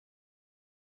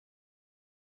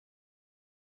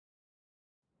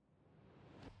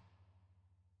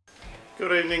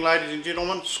Good evening, ladies and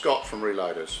gentlemen. Scott from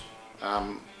Reloaders.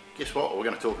 Guess what? We're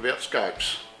going to talk about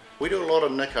scopes. We do a lot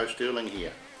of Nikko Stirling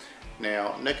here.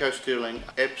 Now, Nikko Stirling,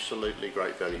 absolutely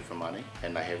great value for money,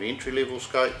 and they have entry-level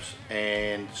scopes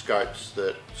and scopes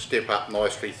that step up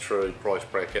nicely through price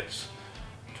brackets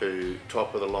to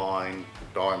top of the line,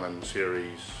 diamond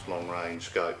series, long range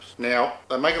scopes. Now,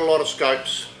 they make a lot of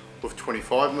scopes with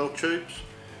 25mm tubes.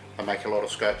 They make a lot of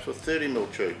scopes with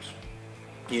 30mm tubes.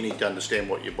 You need to understand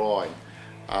what you're buying.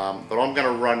 But I'm going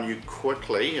to run you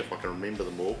quickly, if I can remember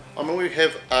them all. I mean, we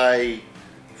have a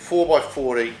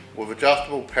 4x40 with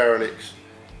adjustable parallax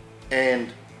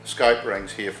and scope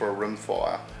rings here for a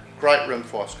rimfire. Great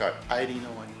rimfire scope,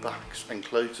 89 bucks,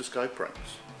 includes the scope rings.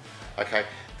 Okay,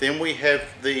 then we have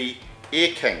the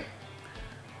Air King,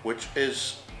 which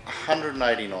is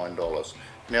 $189.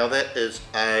 Now that is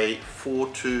a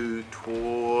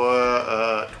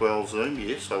 4-to-12 zoom,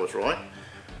 yes, I was right.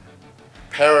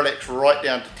 Parallax right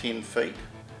down to 10 feet,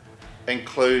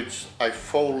 includes a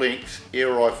full length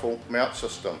air rifle mount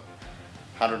system,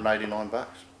 189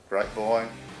 bucks. Great buying,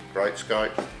 great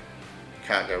scope,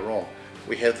 can't go wrong.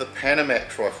 We have the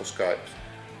Panamax rifle scopes,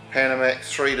 Panamax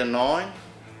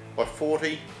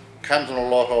 3-9x40, comes in a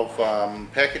lot of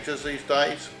packages these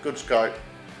days. Good scope,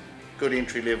 good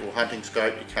entry level hunting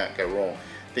scope, you can't go wrong.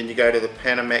 Then you go to the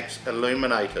Panamax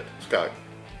illuminated scope.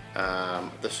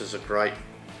 This is a great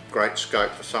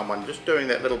scope for someone just doing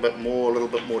that little bit more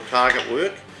target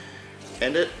work,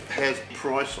 and it has a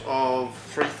price of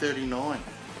 $339.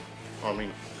 I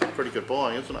mean, pretty good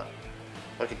buying, isn't it?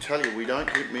 I can tell you, we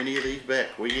don't get many of these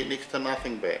back. We get next to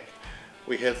nothing back.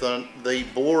 We have the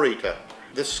bore eater.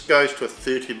 This goes to a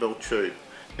 30mm tube.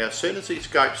 Now, as soon as these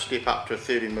scopes step up to a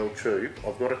 30mm tube,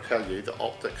 I've got to tell you, the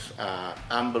optics are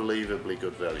unbelievably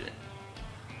good value.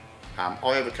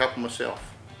 I have a couple myself.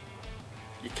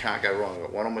 You can't go wrong. I've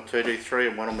got one on my 2D3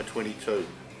 and one on my 22.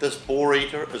 This bore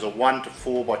eater is a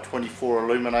 1-to-4x24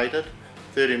 illuminated,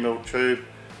 30mm tube,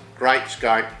 great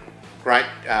scope, great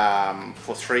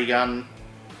for 3-gun,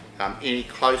 any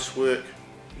close work,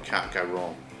 you can't go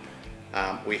wrong.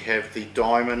 We have the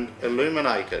diamond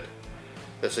illuminated.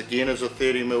 This again is a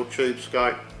 30mm tube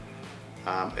scope.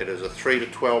 It is a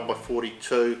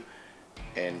 3-to-12x42.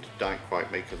 And don't quote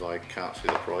me because I can't see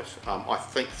the price. I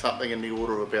think something in the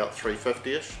order of about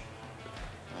 $350-ish.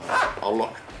 I'll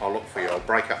look for you. I'll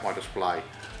break up my display.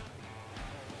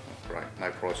 Great,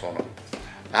 no price on it.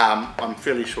 I'm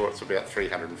fairly sure it's about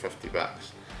 350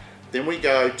 bucks. Then we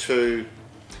go to,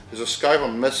 there's a scope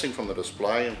I'm missing from the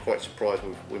display. I'm quite surprised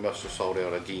we must have sold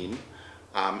out again,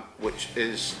 which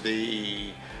is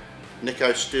the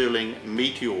Nikko Stirling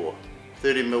Meteor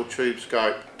 30mm tube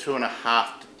scope,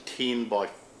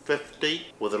 2.5-10x50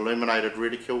 with illuminated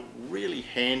reticule. Really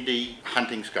handy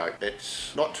hunting scope.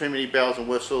 It's not too many bells and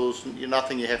whistles,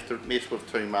 nothing you have to mess with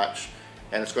too much,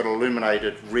 and it's got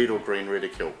illuminated red or green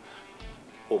reticule,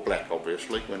 or black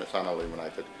obviously when it's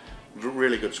unilluminated.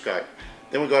 Really good scope.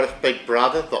 Then we've got its big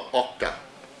brother, the Octa.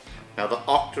 Now the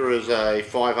Octa is a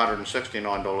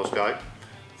 $569 scope,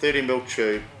 30mm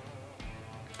tube,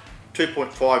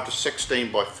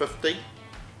 2.5-16x50.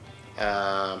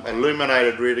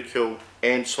 Illuminated reticule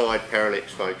and side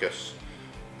parallax focus.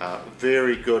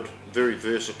 Very good, very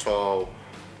versatile,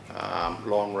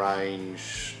 long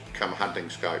range come hunting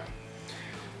scope.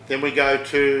 Then we go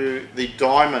to the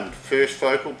diamond first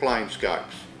focal plane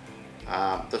scopes.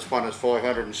 This one is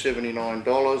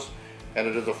 $579 and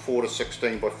it is a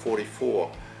 4-to-16x44.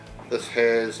 This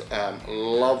has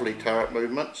lovely turret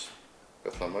movements.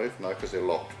 If they move, no, because they're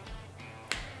locked.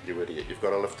 You idiot, you've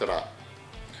got to lift it up.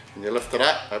 When you lift it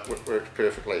up, it works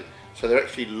perfectly. So they're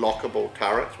actually lockable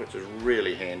turrets, which is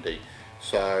really handy.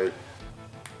 So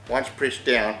once pressed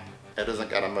down, it isn't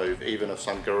going to move, even if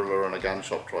some guerrilla in a gun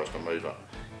shop tries to move it.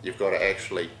 You've got to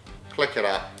actually click it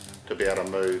up to be able to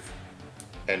move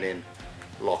and then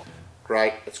lock.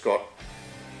 Great, it's got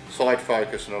side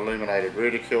focus and illuminated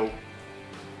reticule.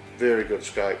 Very good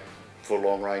scope for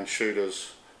long range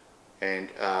shooters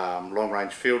and long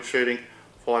range field shooting,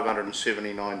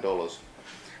 $579.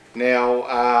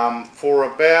 Now, for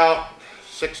about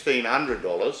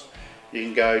 $1,600, you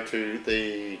can go to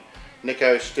the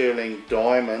Nikko Stirling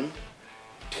Diamond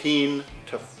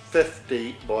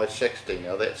 10-to-50x60.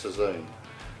 Now that's a zoom.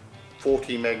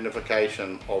 40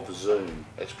 magnification of zoom.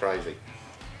 That's crazy.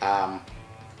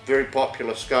 Very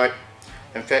popular scope.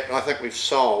 In fact, I think we've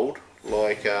sold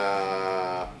like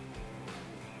 4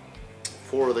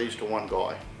 of these to one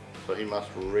guy. So he must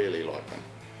really like them.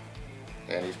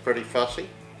 And he's pretty fussy.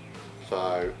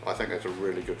 So I think that's a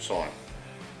really good sign.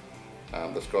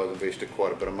 This guy's invested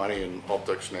quite a bit of money in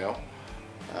optics now.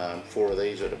 4 of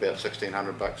these at about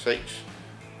 1,600 bucks each.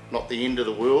 not the end of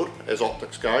the world as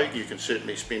optics go. You can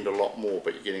certainly spend a lot more,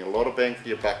 but you're getting a lot of bang for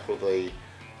your buck with the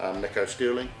Nikko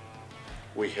Stirling.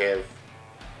 We have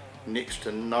next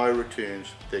to no returns.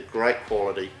 They're great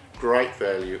quality, great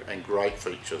value and great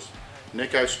features.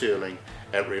 Nikko Stirling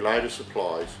at Reloader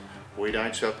Supplies. We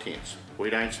don't sell tents, we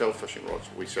don't sell fishing rods,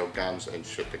 we sell guns and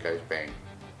shit that goes bang.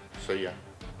 See ya.